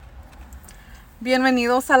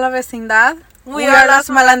Bienvenidos a la vecindad. We are las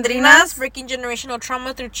malandrinas, breaking generational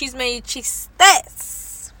trauma through chisme y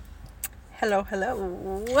chistes. Hello.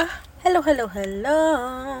 Hello.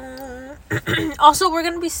 Also, we're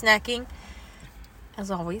going to be snacking, as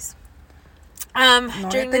always. No,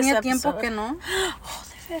 During ya tenía this tiempo episode. que no. Oh,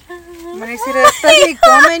 de veras. Van a decir, ¿estas ni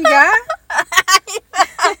comen ya?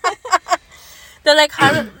 They're like,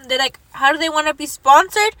 how do they want to be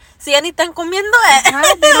sponsored? Si ya ni están comiendo.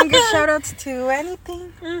 They don't get shout-outs to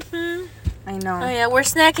anything. Mm-hmm. I know. Oh, yeah, we're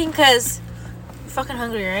snacking because we're fucking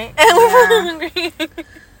hungry, right? Yeah. We're fucking hungry.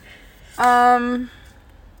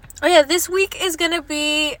 Oh, yeah, this week is going to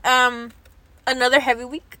be another heavy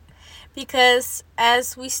week. Because,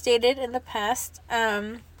 as we stated in the past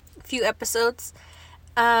few episodes,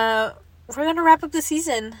 we're going to wrap up the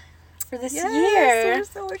season for this year. We're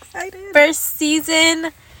so excited. First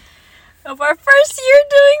season of our first year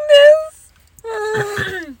doing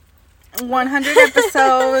this. 100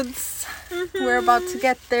 episodes. Mm-hmm. We're about to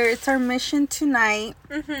get there. It's our mission tonight.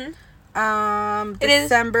 Mm-hmm.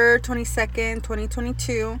 December 22nd,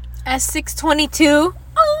 2022. At 6:22.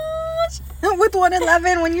 With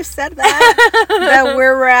 111 when you said that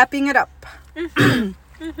we're wrapping it up.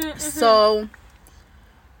 So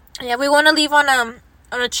yeah, we want to leave on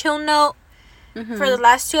a chill note for the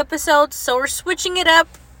last two episodes. So we're switching it up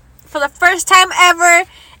for the first time ever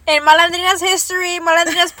in Malandrina's history,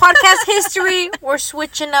 Malandrina's podcast history. We're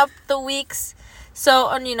switching up the weeks. So,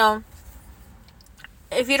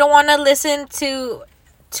 if you don't want to listen to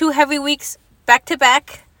 2 heavy weeks back to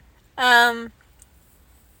back, you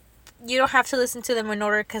don't have to listen to them in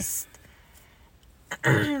order because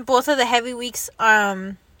both of the heavy weeks,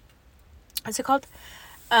 what's it called?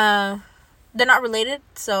 They're not related,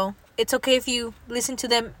 so it's okay if you listen to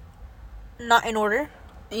them not in order.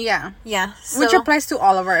 Yeah. Yeah. So, which applies to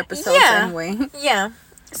all of our episodes anyway. Yeah.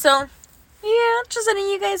 So, yeah, just letting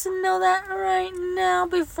you guys know that right now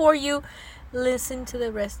before you listen to the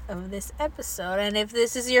rest of this episode. And if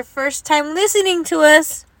this is your first time listening to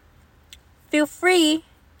us, feel free.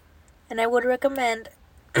 And I would recommend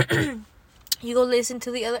you go listen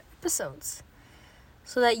to the other episodes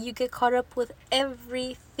so that you get caught up with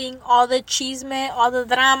everything, all the chisme, all the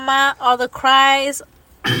drama, all the cries,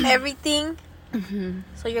 everything.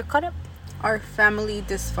 So you're caught up. Our family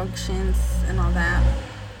dysfunctions and all that.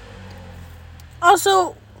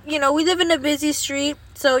 Also, we live in a busy street,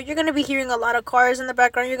 so you're going to be hearing a lot of cars in the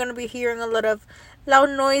background. You're going to be hearing a lot of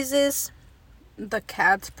loud noises. The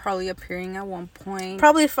cat's probably appearing at one point.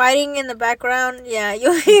 Probably fighting in the background. Yeah,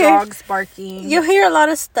 you'll hear dogs barking. You'll hear a lot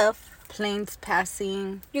of stuff. Planes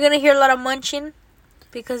passing. You're gonna hear a lot of munching,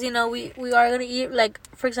 because we are gonna eat. Like,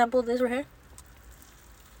 for example, this right here.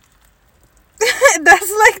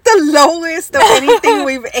 That's like the lowest of anything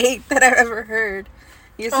we've ate that I've ever heard.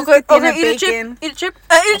 Okay, eat a chip. Eat a chip.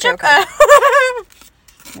 Eat a chip. Okay.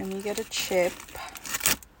 Let me get a chip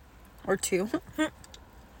or 2.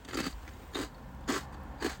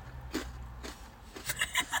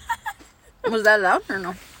 Was that loud or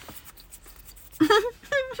no?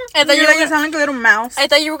 I thought you sound like a little mouse. I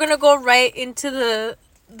thought you were gonna go right into the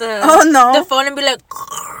oh no the phone and be like,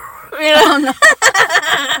 oh no.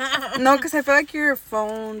 No, because I feel like your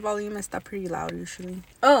phone volume is pretty loud usually.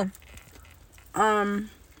 Oh.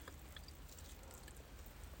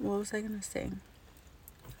 What was I gonna say?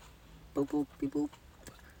 Boop boop beep boop.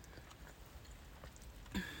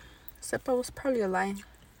 Seppa was probably a lie.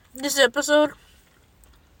 This episode.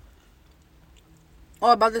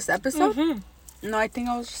 Oh, about this episode? No, I think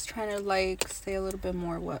I was just trying to say a little bit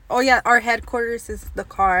more. What? Oh yeah, our headquarters is the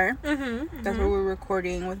car. That's where we're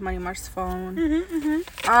recording with Marimar's phone.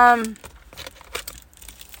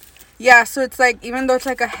 Yeah, so it's even though it's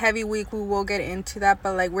a heavy week, we will get into that,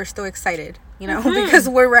 but we're still excited, because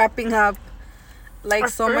we're wrapping up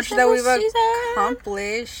so much that we've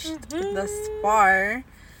accomplished thus far.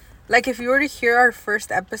 If you were to hear our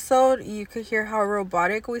first episode, you could hear how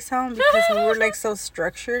robotic we sound because we were so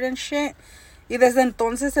structured and shit. Y desde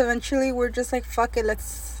entonces, eventually, we're just fuck it,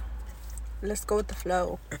 let's go with the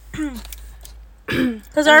flow.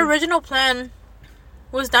 Because our original plan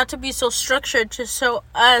was not to be so structured, to show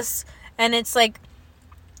us, and it's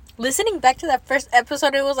listening back to that first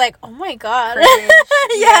episode, it was oh my god.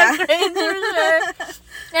 Yeah, cringe for sure.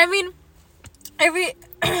 I mean, every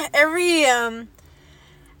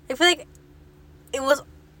I feel like it was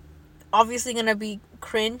obviously gonna be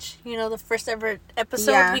cringe, the first ever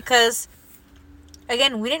episode, because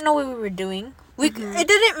again, we didn't know what we were doing. It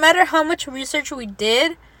didn't matter how much research we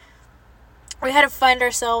did. We had to find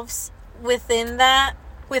ourselves within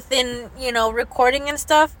recording and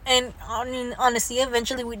stuff. And honestly,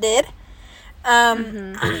 eventually we did.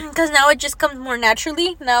 Because now it just comes more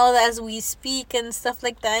naturally now as we speak and stuff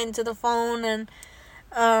like that into the phone and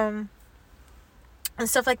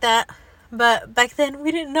stuff like that. But back then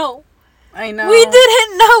we didn't know. I know. We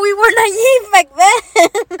didn't know. We were naive back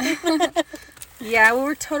then. Yeah, we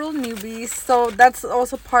were total newbies. So that's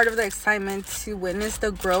also part of the excitement to witness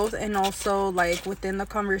the growth, and also like within the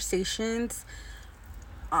conversations,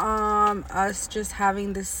 us just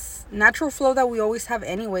having this natural flow that we always have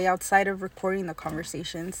anyway outside of recording the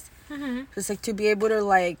conversations. Just like to be able to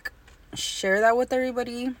like share that with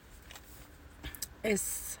everybody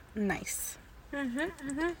is nice.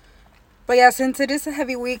 But yeah, since it is a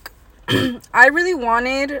heavy week, I really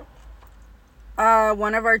wanted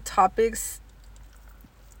one of our topics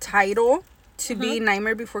title to be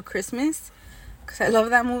Nightmare Before Christmas, because I love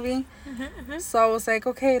that movie. So I was like,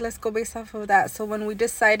 okay, let's go based off of that. So when we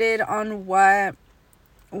decided on what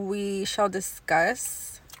we shall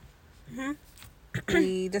discuss,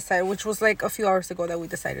 we decided, which was like a few hours ago that we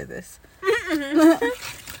decided this.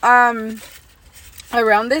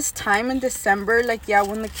 Around this time in December, like, yeah,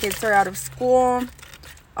 when the kids are out of school,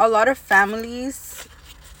 a lot of families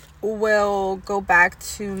will go back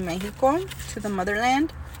to Mexico, to the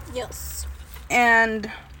motherland. Yes. And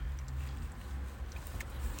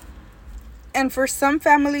for some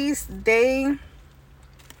families, they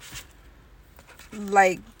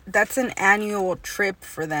like, that's an annual trip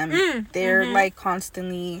for them. They're like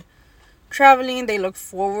constantly traveling. They look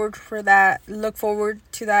forward to that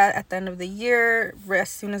at the end of the year. As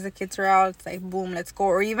soon as the kids are out, it's like, boom, let's go.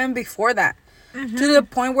 Or even before that, to the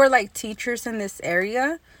point where like teachers in this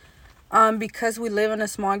area, because we live in a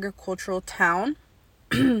small agricultural town,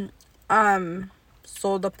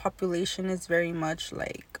 so the population is very much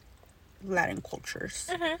like Latin cultures.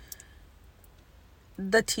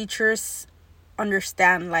 The teachers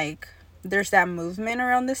understand like there's that movement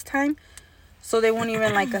around this time, so they won't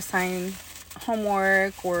even like assign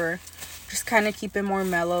homework, or just kind of keep it more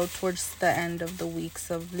mellow towards the end of the weeks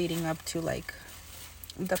of leading up to like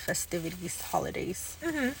the festivities, holidays.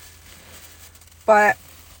 But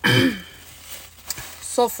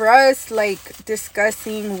so for us, like,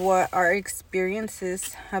 discussing what our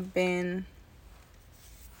experiences have been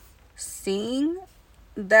seeing,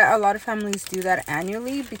 that a lot of families do that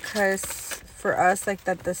annually, because for us, like,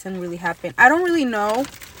 that doesn't really happen. I don't really know,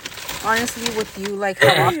 honestly, with you, like,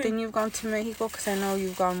 how often you've gone to Mexico, because I know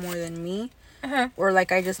you've gone more than me. Or,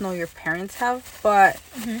 like, I just know your parents have. But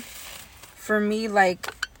for me,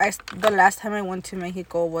 like, the last time I went to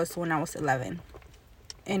Mexico was when I was 11.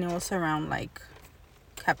 And it was around, like,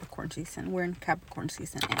 Capricorn season. We're in Capricorn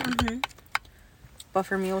season. But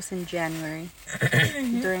for me, it was in January.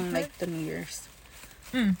 During, like, the New Year's.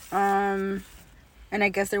 And I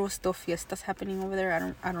guess there was still fiestas happening over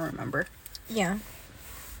there. I don't remember. Yeah.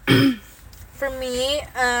 For me,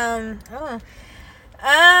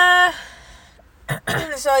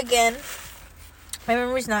 so again, my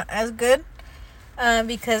memory's not as good,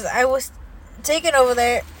 because I was taken over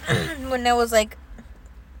there when I was like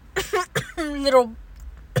little,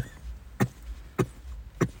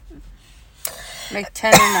 like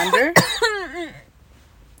 10 and under.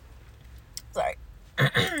 Sorry.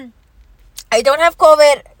 I don't have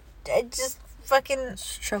COVID. I just fucking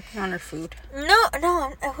choking on her food. No,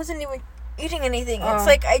 I wasn't even eating anything. It's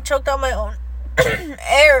like I choked on my own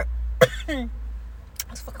air.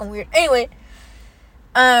 It's fucking weird. Anyway,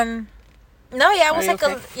 no, yeah, I was like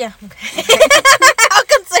okay? Yeah, okay. How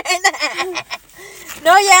concerned.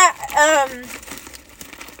 No, yeah,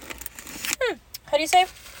 how do you say?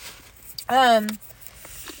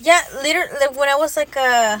 Yeah, literally, when I was like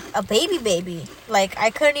a baby, like I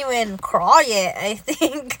couldn't even crawl yet, I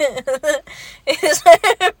think.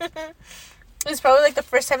 It's probably like the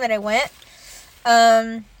first time that I went.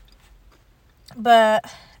 But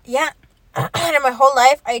yeah, in my whole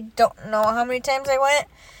life, I don't know how many times I went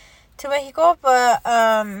to Mexico, but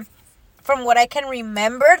from what I can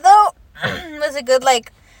remember though, it was a good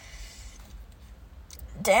like,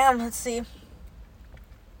 damn, let's see,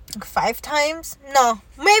 5 times? No,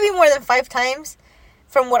 maybe more than 5 times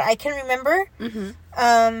from what I can remember. Do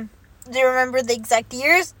you remember the exact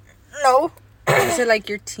years? No. Is it like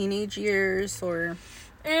your teenage years or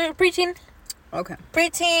preteen? Okay.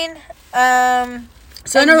 Preteen.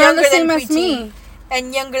 So around the same as me.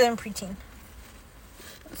 And younger than preteen.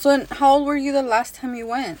 So how old were you the last time you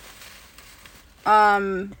went?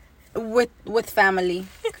 With family,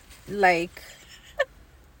 like.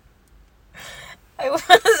 I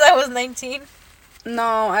was 19.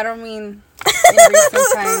 No, I don't mean in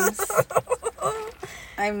recent times.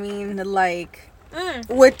 I mean like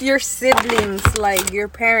with your siblings, like your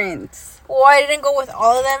parents. Well, I didn't go with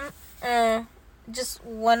all of them. just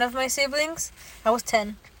one of my siblings, I was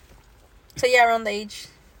 10. So yeah, around the age.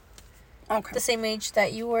 Okay. The same age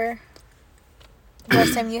that you were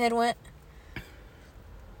last time you had went.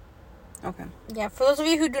 Okay. Yeah, for those of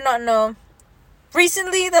you who do not know,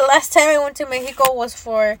 recently the last time I went to Mexico was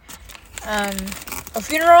for a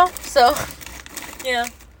funeral. So yeah.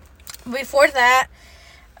 Before that,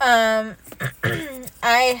 I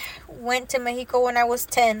went to Mexico when I was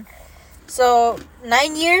 10. So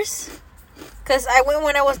 9 years. Because I went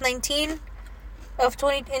when I was 19. In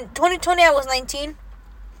 2020 I was 19.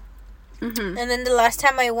 Mm-hmm. And then the last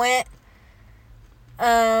time I went,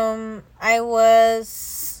 I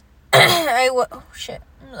was oh shit,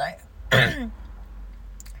 I'm sorry.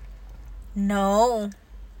 No.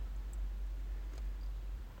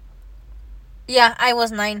 Yeah, I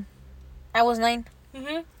was 9.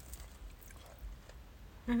 Mhm.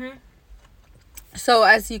 Mhm. So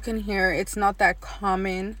as you can hear, it's not that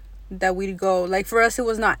common that we'd go. Like for us, it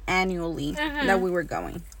was not annually that we were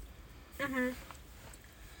going. Mhm.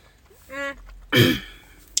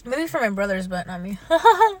 Maybe for my brothers, but not me.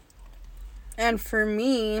 And for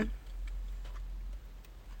me,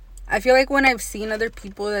 I feel like when I've seen other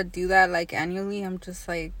people that do that like annually, I'm just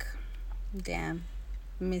like, damn,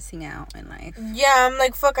 missing out in life. Yeah, I'm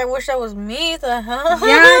like, fuck, I wish that was me. The hell?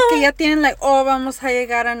 Yeah, que ya tienen like, oh, vamos a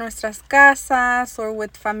llegar a nuestras casas or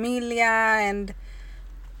with familia, and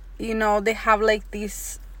you know, they have like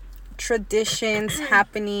these traditions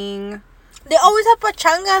happening. They always have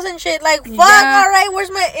pachangas and shit. Like, fuck, Yeah. alright, where's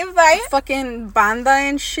my invite? Fucking banda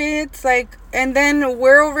and shit. It's like, and then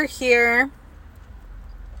we're over here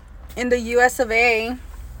in the US of A.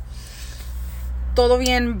 Todo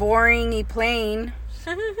bien boring y plain.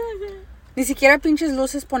 Ni siquiera pinches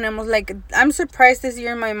luces ponemos. Like, I'm surprised this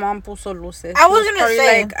year my mom puso luces. I was gonna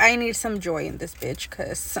say, like, I need some joy in this bitch,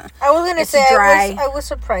 because I was gonna say, dry. I was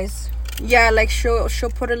surprised. Yeah, like she'll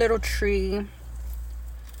put a little tree.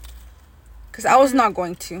 Because I was not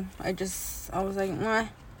going to. I was like, meh.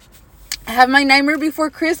 I have my Nightmare Before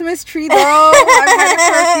Christmas tree, though. I've had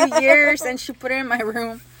it for a few years, and she put it in my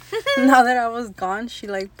room. Now that I was gone, she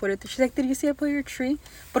like put it. She's like, did you see I put your tree?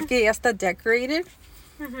 Porque ya está decorated.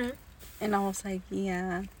 Mm-hmm. And I was like,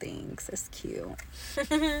 yeah, thanks. It's cute.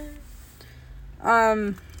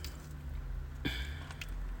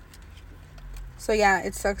 So yeah,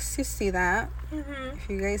 it sucks to see that. Mm-hmm. If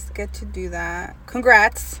you guys get to do that,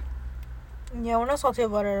 congrats. Yeah, we're not salty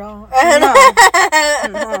about it at all. No,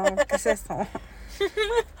 ¿qué es eso?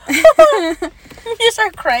 You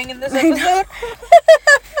start crying in this episode.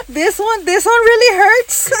 This one really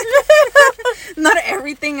hurts. Not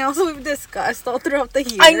everything else we've discussed all throughout the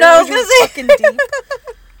year. I know, I was gonna say. Fucking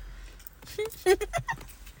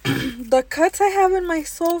deep. The cuts I have in my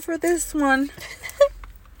soul for this one,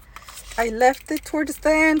 I left it towards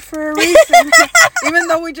the end for a reason. Even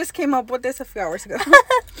though we just came up with this a few hours ago.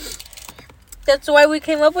 That's why we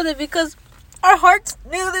came up with it, because our hearts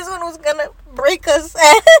knew this one was gonna break us.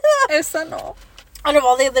 Esa no. Out of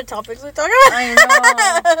all the other topics we talk about. I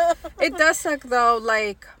know. It does suck though,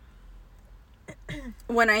 like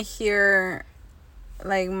when I hear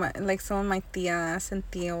like some of my tias and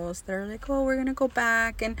tios, they're like, oh, we're gonna go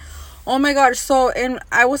back, and oh my god. So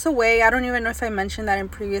I was away. I don't even know if I mentioned that in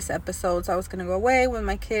previous episodes. I was gonna go away with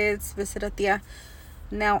my kids, visit a tia.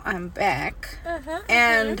 Now I'm back.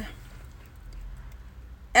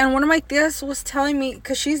 And one of my tias was telling me,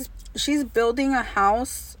 because she's building a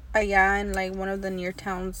house allá in like one of the near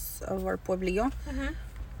towns of our pueblillo.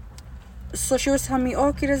 So she was telling me,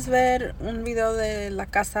 oh, ¿quieres ver un video de la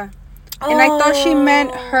casa? And I thought she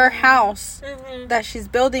meant her house that she's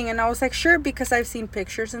building. And I was like, sure, because I've seen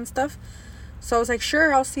pictures and stuff. So I was like,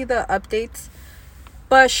 sure, I'll see the updates.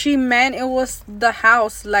 But she meant it was the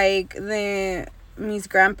house, like mis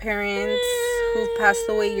grandparents who passed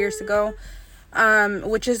away years ago.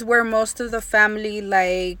 Which is where most of the family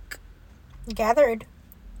like gathered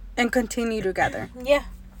and continue to gather. Yeah.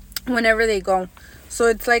 Whenever they go. So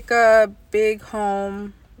it's like a big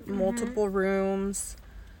home, multiple rooms,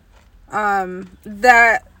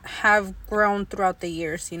 that have grown throughout the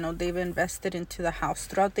years. You know, they've invested into the house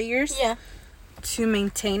throughout the years. Yeah. To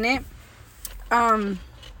maintain it.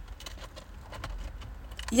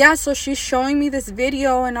 Yeah, so she's showing me this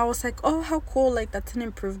video, and I was like, oh, how cool. Like, that's an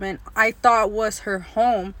improvement. I thought was her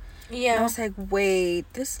home. Yeah. And I was like, wait,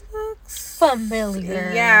 this looks familiar.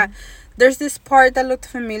 Yeah. There's this part that looked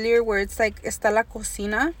familiar where it's like, está la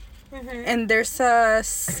cocina. And there's a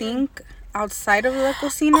sink outside of the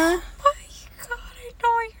cocina. Oh my god, I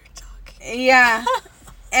know what you're talking. Yeah.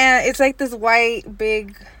 And it's like this white,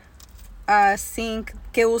 big sink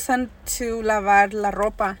que usan to lavar la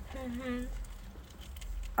ropa.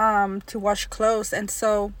 to wash clothes. And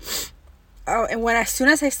so and when as soon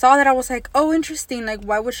as I saw that, I was like, oh, interesting, like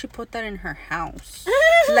why would she put that in her house?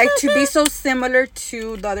 Like to be so similar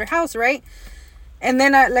to the other house, right? And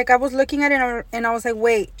then I was looking at it and I was like,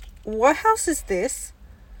 wait, what house is this?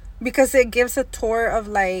 Because it gives a tour of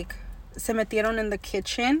like se metieron in the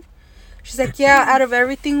kitchen. She's like, yeah, out of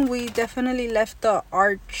everything we definitely left the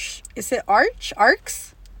arch. Is it arcs?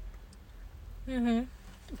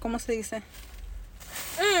 ¿Cómo se dice?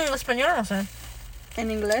 Español no sé.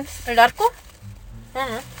 En inglés? ¿El arco?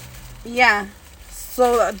 Yeah.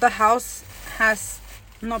 So the house has,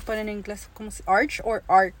 no, but in English, ¿cómo se, arch or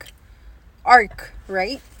arc? Arc,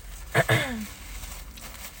 right?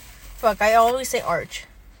 Fuck, I always say arch.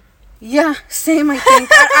 Yeah, same, I think.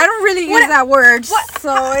 I don't really use that word. What?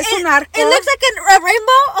 So it's un arco. It looks like a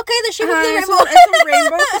rainbow. Okay, the shape of the rainbow. Es un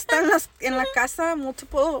rainbow que está en la casa,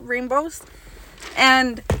 multiple rainbows.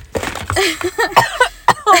 And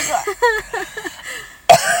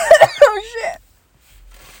oh shit.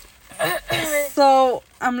 So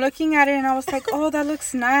I'm looking at it and I was like, oh, that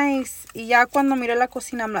looks nice. Y ya cuando miré la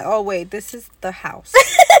cocina, I'm like, oh wait, this is the house.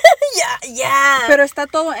 Yeah. Pero está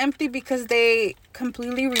todo empty because they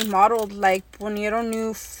completely remodeled. Like ponieron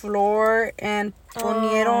new floor and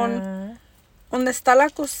ponieron donde está la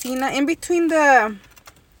cocina, in between the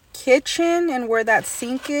kitchen and where that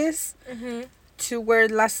sink is, to where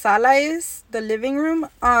la sala is, the living room.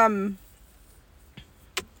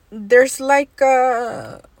 There's like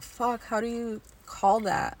a how do you call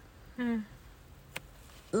that?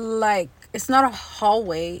 Like it's not a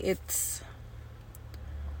hallway.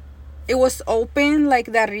 It was open,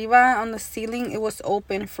 like de arriba on the ceiling. It was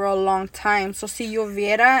open for a long time. So si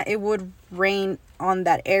lloviera, it would rain on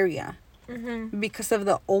that area because of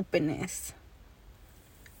the openness.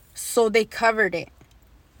 So they covered it.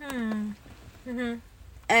 And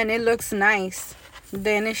it looks nice.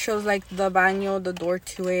 Then it shows like the baño, the door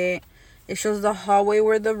to it. It shows the hallway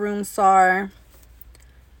where the rooms are.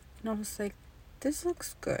 And I was like, this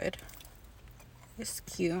looks good. It's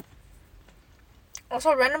cute.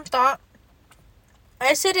 Also, random thought.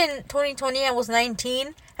 I said in 2020 I was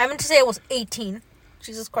 19. I meant to say I was 18.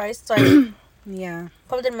 Jesus Christ. Sorry. Yeah.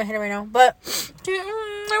 Popped in my head right now. But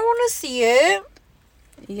I want to see it.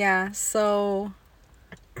 Yeah, so...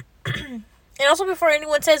 And also, before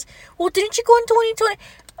anyone says, well, didn't you go in 2020?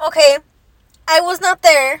 Okay. I was not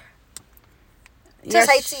there to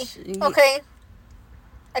sightsee. Okay.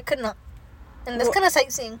 I could not. And that's kind of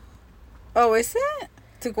sightseeing. Oh, is it?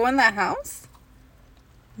 To go in that house?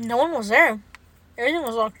 No one was there. Everything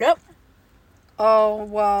was locked up. Oh,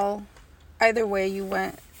 well, either way, you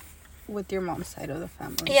went with your mom's side of the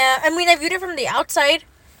family. Yeah, I mean, I viewed it from the outside.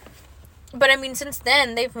 But, I mean, since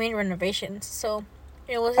then, they've made renovations, so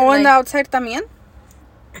it wasn't on the outside también?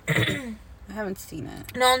 I haven't seen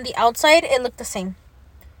it. No, on the outside, it looked the same.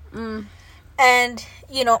 And,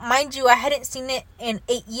 you know, mind you, I hadn't seen it in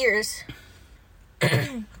 8 years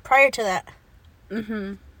prior to that.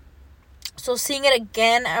 So seeing it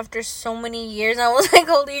again after so many years, I was like,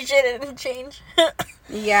 holy shit, it didn't change.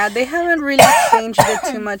 Yeah, they haven't really changed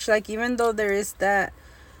it too much. Like, even though there is that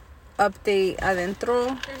update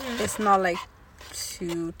adentro, it's not like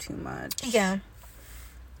too much. Yeah.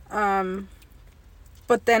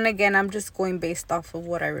 But then again, I'm just going based off of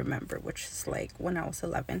what I remember, which is like when I was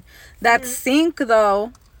 11. That sink,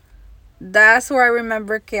 though, that's where I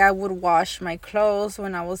remember que I would wash my clothes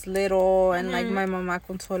when I was little. And like my mama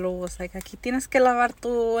Consuelo was like, aquí tienes que lavar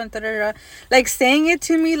tú. And da-da-da. Like saying it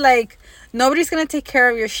to me like, nobody's going to take care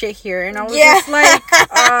of your shit here. And I was just like,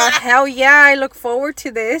 hell yeah, I look forward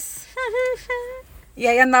to this. Y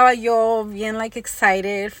ahí andaba yo bien like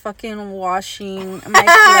excited, fucking washing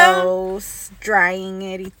my clothes, drying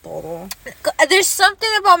it y todo. There's something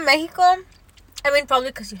about Mexico, I mean probably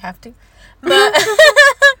because you have to, but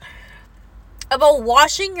about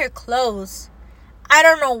washing your clothes. I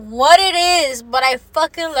don't know what it is, but I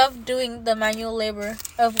fucking love doing the manual labor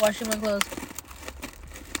of washing my clothes.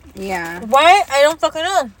 Yeah. Why? I don't fucking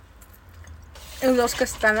know. And los que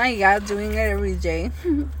están allá doing it every day.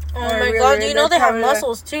 Oh my god, you know they have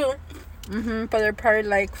muscles too. But they're probably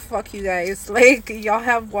like, fuck you guys. Like, y'all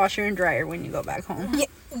have washer and dryer when you go back home.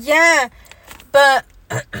 Yeah. But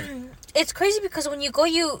it's crazy because when you go,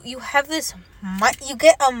 you have this, you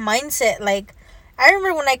get a mindset. Like, I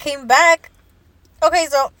remember when I came back. Okay,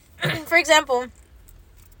 so, for example,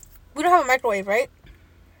 we don't have a microwave, right?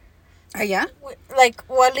 Yeah? Like,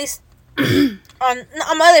 well, at least on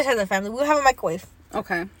my other side of the family, we have a microwave.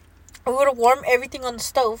 Okay. We would warm everything on the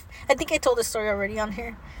stove. I think I told this story already on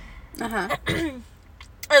here. And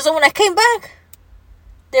so when I came back,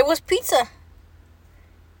 there was pizza.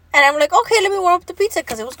 And I'm like, okay, let me warm up the pizza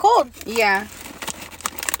because it was cold. Yeah.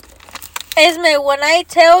 Esme, when I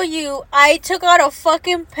tell you, I took out a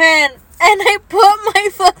fucking pan and I put my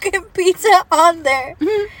fucking pizza on there.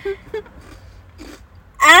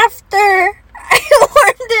 After I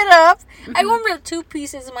warmed it up, I warmed up 2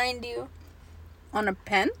 pieces, mind you. On a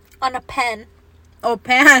pen? On a pan. Oh,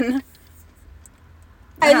 pan.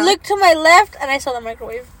 I looked to my left and I saw the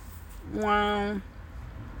microwave. Wow.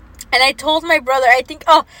 And I told my brother, I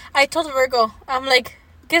told Virgo, I'm like,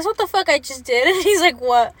 guess what the fuck I just did? And he's like,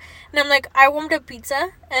 what? And I'm like, I warmed up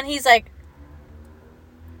pizza. And he's like,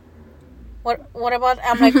 what about?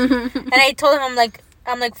 I'm like, and I told him,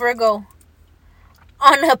 I'm like, Virgo,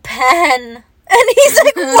 on a pan. And he's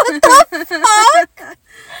like, what the fuck?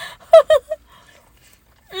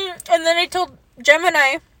 And then I told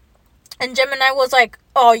Gemini. And Gemini was like,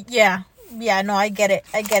 oh, yeah, no, I get it.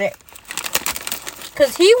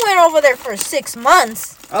 Because he went over there for 6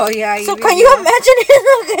 months. Oh, yeah. So can you imagine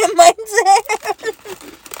his mindset?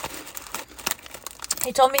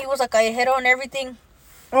 He told me he was a callejero and everything.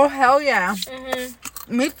 Oh, hell yeah.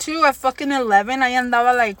 Mm-hmm. Me too. At fucking 11, I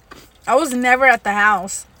andaba like... I was never at the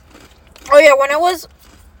house. Oh, yeah. When I was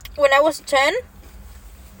 10,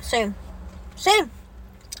 same.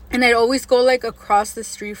 And I'd always go, like, across the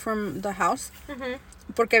street from the house. Mm-hmm.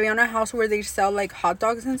 Porque había una house where they sell, like, hot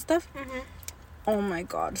dogs and stuff. Mm-hmm. Oh, my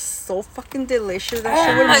God. So fucking delicious. That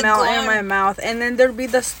shit would melt in my mouth. And then there'd be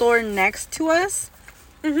the store next to us.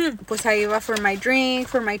 Mm-hmm. Pues ahí iba for my drink,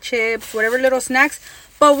 for my chips, whatever little snacks.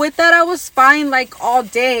 But with that, I was fine, like, all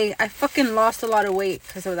day. I fucking lost a lot of weight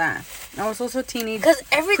because of that. I was also teenage,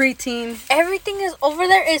 preteen. Everything is over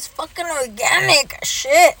there is fucking organic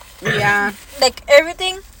shit. Yeah. Like,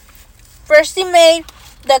 everything freshly made.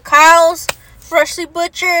 The cows, freshly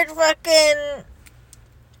butchered, fucking...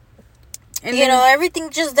 And you know, everything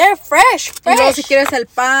just there, fresh. Y luego si quieres el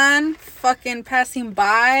pan, fucking passing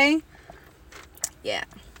by. Yeah.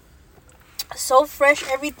 So fresh,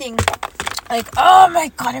 everything. Like, oh my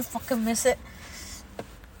God, I fucking miss it.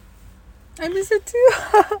 I miss it too.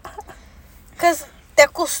 Because te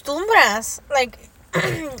acostumbras. Like,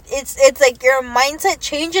 it's like your mindset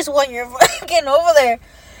changes when you're fucking over there.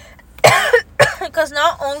 Because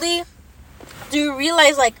not only do you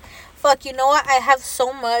realize, like, fuck, you know what? I have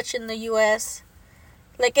so much in the U.S.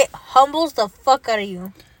 Like, it humbles the fuck out of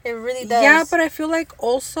you. It really does. Yeah, but I feel like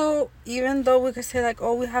also, even though we could say, like,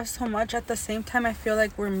 oh, we have so much, at the same time, I feel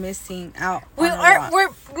like we're missing out. We are.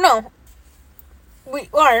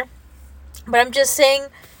 But I'm just saying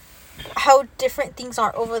how different things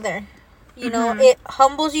are over there. You know, it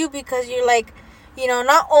humbles you because you're like, you know,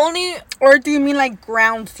 not only... Or do you mean, like,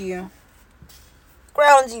 grounds you?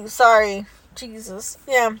 Grounds you, sorry. Jesus.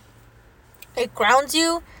 Yeah. It grounds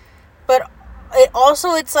you, but it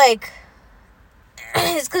also, it's like...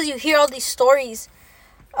 it's because you hear all these stories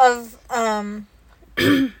of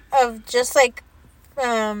just like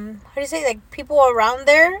how do you say, like, people around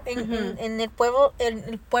there in el pueblo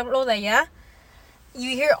de allá.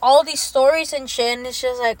 You hear all these stories and shit, and it's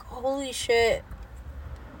just like, holy shit.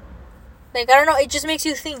 Like, I don't know, it just makes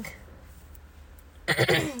you think.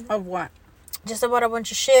 Of what? Just about a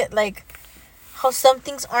bunch of shit, like how some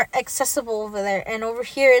things aren't accessible over there, and over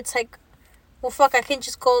here it's like, well, fuck, I can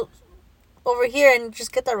just go over here and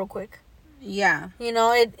just get that real quick. Yeah. You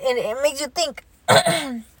know, it makes you think.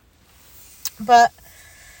 But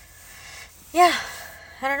yeah,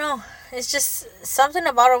 I don't know. It's just something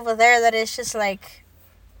about over there that is just like,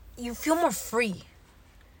 you feel more free.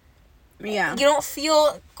 Yeah. You don't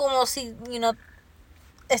feel como si, you know,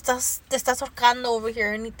 te estás ahorcando over here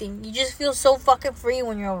or anything. You just feel so fucking free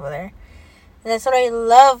when you're over there. And that's what I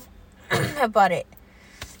love about it.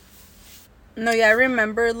 No, yeah, I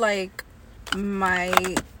remember, like, my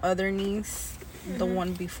other niece, the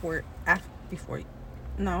one before,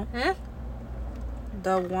 no,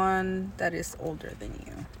 the one that is older than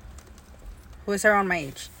you, who is around my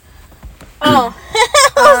age. Oh,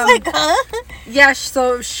 I was like, huh? Yeah,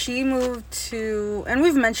 so she moved to, and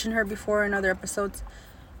we've mentioned her before in other episodes.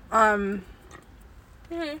 Oh,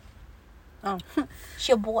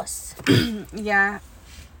 She a boss. Yeah,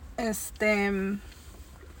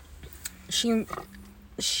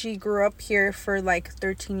 she grew up here for like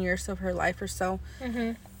 13 years of her life or so.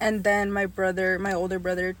 And then my older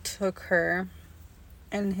brother took her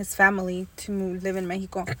and his family to live in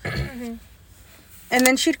Mexico. And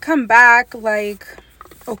then she'd come back, like,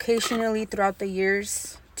 occasionally throughout the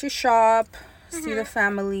years to shop, see the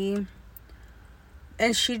family.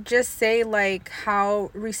 and she'd just say like how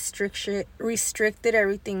restricted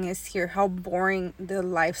everything is here, how boring the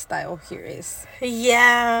lifestyle here is.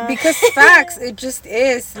 Yeah. Because facts, it just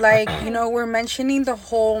is. Like, we're mentioning the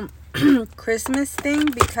whole Christmas thing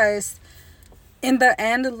because in the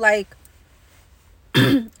end, like,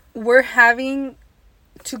 we're having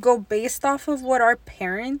to go based off of what our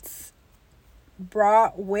parents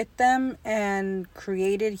brought with them and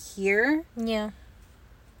created here. Yeah.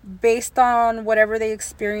 Based on whatever they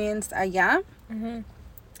experienced allá. Mm-hmm.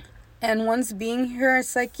 And once being here,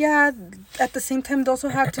 it's like, yeah, at the same time, they also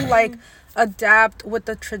have to, like, adapt with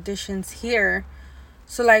the traditions here.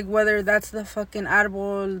 So, like, whether that's the fucking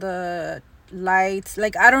árbol, the lights,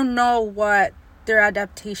 like, I don't know what their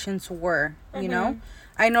adaptations were, you know?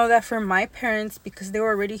 I know that for my parents, because they were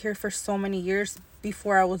already here for so many years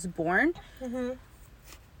before I was born,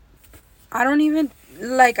 I don't even,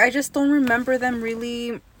 like, I just don't remember them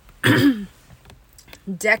really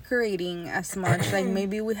decorating as much. Like,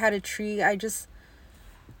 maybe we had a tree. I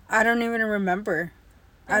don't even remember.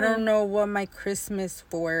 I don't know what my Christmas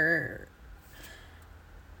were.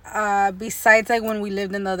 Besides, like, when we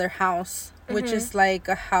lived in the other house, which is like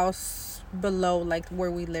a house below, like,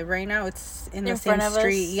 where we live right now. It's in the same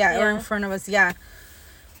street. Yeah, or in front of us. Yeah.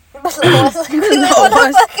 Below us, like we live on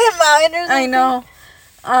a fucking mountain or something. I know.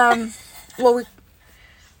 Well, we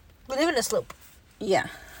live in a slope. Yeah.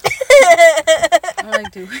 I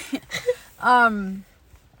do.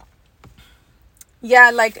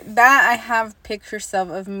 Yeah, like that I have pictures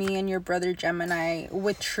of me and your brother Gemini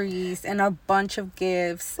with trees and a bunch of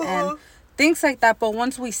gifts and things like that. But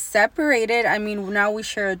once we separated, I mean, now we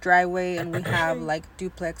share a driveway and we have like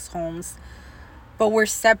duplex homes, but we're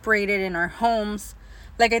separated in our homes.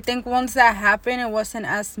 Like, I think once that happened, it wasn't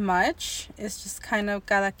as much. It's just kind of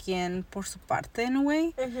cada quien por su parte in a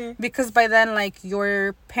way. Because by then, like,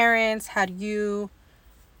 your parents had you.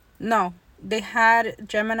 No, they had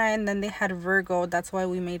Gemini and then they had Virgo. That's why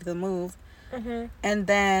we made the move. And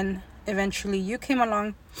then eventually you came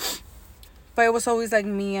along. But it was always like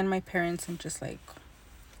me and my parents and just like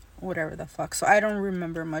whatever the fuck. So I don't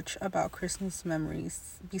remember much about Christmas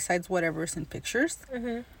memories besides whatever's in pictures.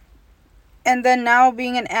 And then now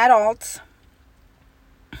being an adult,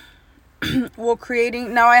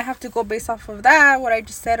 now I have to go based off of that, what I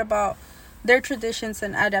just said about their traditions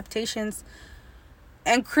and adaptations,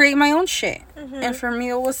 and create my own shit. And for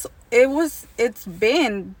me, it's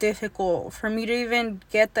been difficult for me to even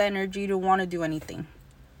get the energy to want to do anything.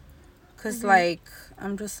 Because, like,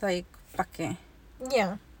 I'm just like, pa qué?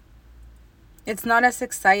 Yeah. It's not as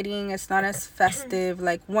exciting. It's not as festive.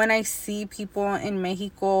 Like, when I see people in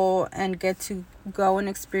Mexico and get to go and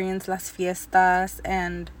experience las fiestas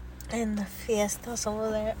and the fiestas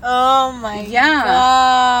over there. Oh, my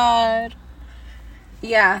God.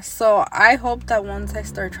 Yeah, so I hope that once I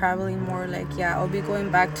start traveling more, like, yeah, I'll be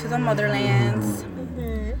going back to the motherlands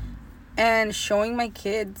and showing my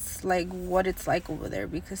kids, like, what it's like over there.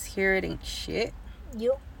 Because here it ain't shit.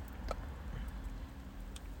 Yep.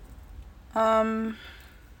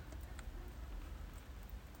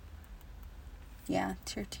 Yeah,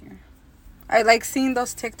 tear. I like seeing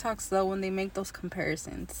those TikToks though when they make those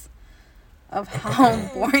comparisons of how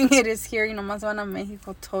boring it is here. Más van a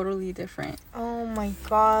Mexico, totally different. Oh my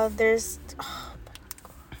God, there's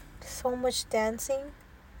so much dancing,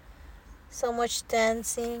 so much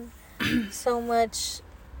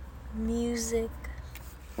music.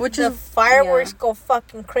 The fireworks go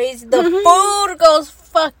fucking crazy. The food goes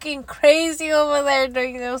fucking crazy over there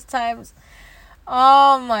during those times.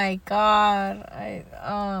 Oh my God.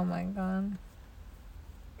 Oh my God.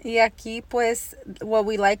 Y aquí, pues, what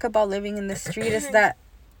we like about living in the street is that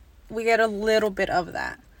we get a little bit of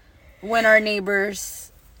that. When our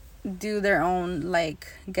neighbors do their own, like,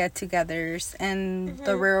 get-togethers and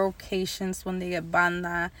the rare occasions when they get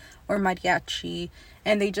banda or mariachi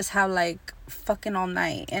and they just have, like, fucking all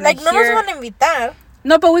night. And like, no nos van a invitar.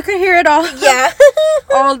 No, but we could hear it all. Yeah.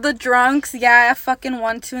 All the drunks, at fucking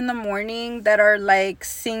 1, 2 in the morning that are, like,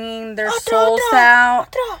 singing their souls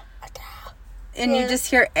out. And you just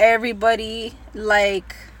hear everybody,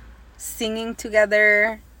 like, singing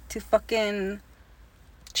together to fucking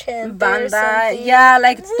chant banda. Yeah,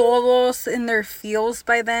 like, todos in their feels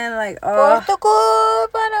by then. Like, oh.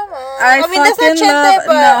 I mean, that's not chante,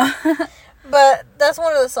 but, no. But that's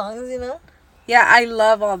one of the songs, you know? Yeah, I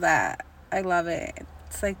love all that. I love it.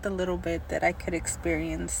 It's like the little bit that I could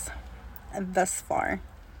experience thus far.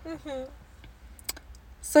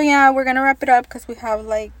 So, yeah, we're going to wrap it up because we have,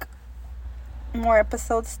 like, more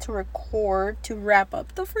episodes to record to wrap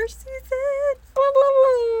up the first season. Blah, blah,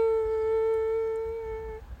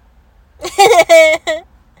 blah.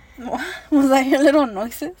 Was that your little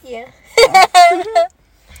noises? Yeah. Oh.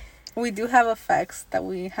 We do have effects that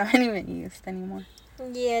we haven't even used anymore.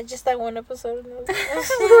 Yeah, just that one episode.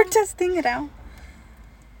 We were testing it out.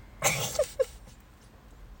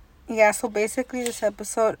 Yeah, so basically this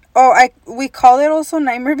episode... we call it also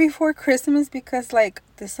Nightmare Before Christmas because, like,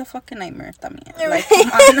 this is a fucking nightmare también. Like, come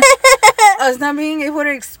on. Us not being able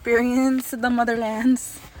to experience the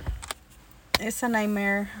motherlands. It's a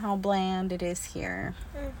nightmare how bland it is here.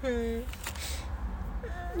 Mm-hmm.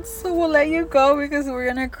 So we'll let you go because we're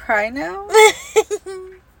gonna cry now.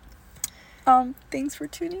 Thanks for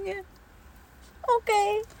tuning in.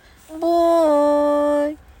 Okay.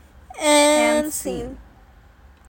 Bye. And scene.